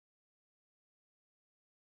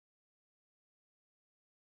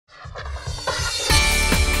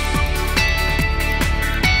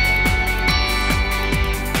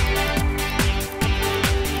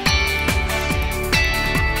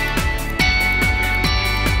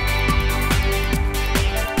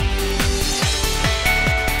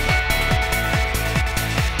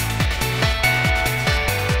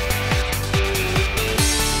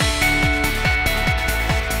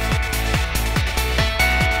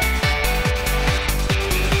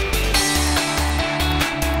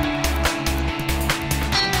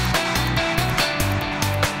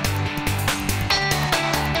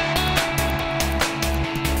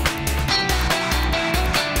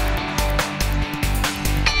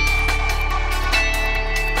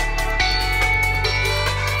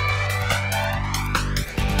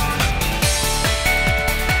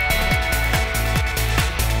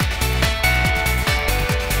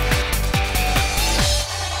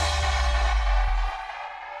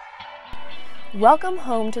Welcome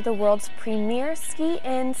home to the world's premier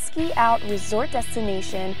ski-in, ski-out resort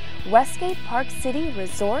destination, Westgate Park City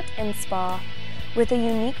Resort and Spa. With a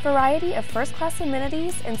unique variety of first-class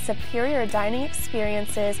amenities and superior dining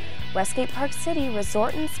experiences, Westgate Park City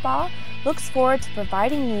Resort and Spa looks forward to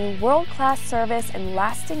providing you world-class service and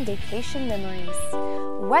lasting vacation memories.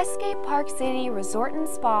 Westgate Park City Resort and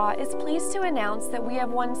Spa is pleased to announce that we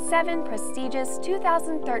have won 7 prestigious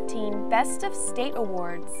 2013 Best of State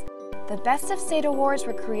Awards. The Best of State Awards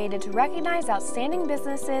were created to recognize outstanding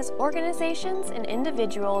businesses, organizations, and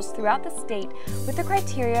individuals throughout the state with the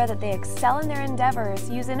criteria that they excel in their endeavors,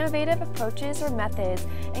 use innovative approaches or methods,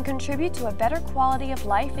 and contribute to a better quality of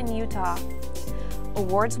life in Utah.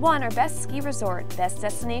 Awards won are Best Ski Resort, Best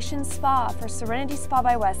Destination Spa for Serenity Spa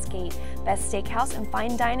by Westgate, Best Steakhouse and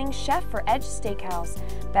Fine Dining Chef for Edge Steakhouse,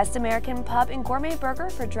 Best American Pub and Gourmet Burger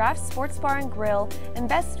for Draft Sports Bar and Grill, and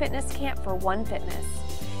Best Fitness Camp for One Fitness.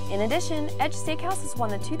 In addition, Edge Steakhouse has won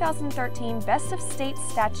the 2013 Best of State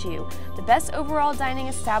Statue, the best overall dining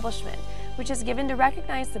establishment, which is given to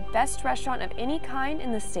recognize the best restaurant of any kind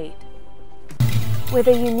in the state. With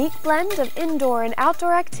a unique blend of indoor and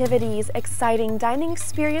outdoor activities, exciting dining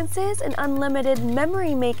experiences, and unlimited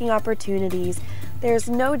memory-making opportunities, there's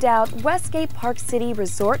no doubt Westgate Park City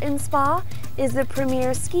Resort and Spa is the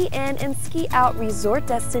premier ski-in and ski-out resort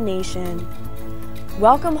destination.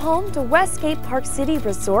 Welcome home to Westgate Park City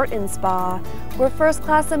Resort and Spa, where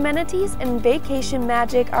first-class amenities and vacation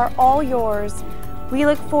magic are all yours. We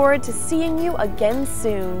look forward to seeing you again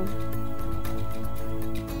soon.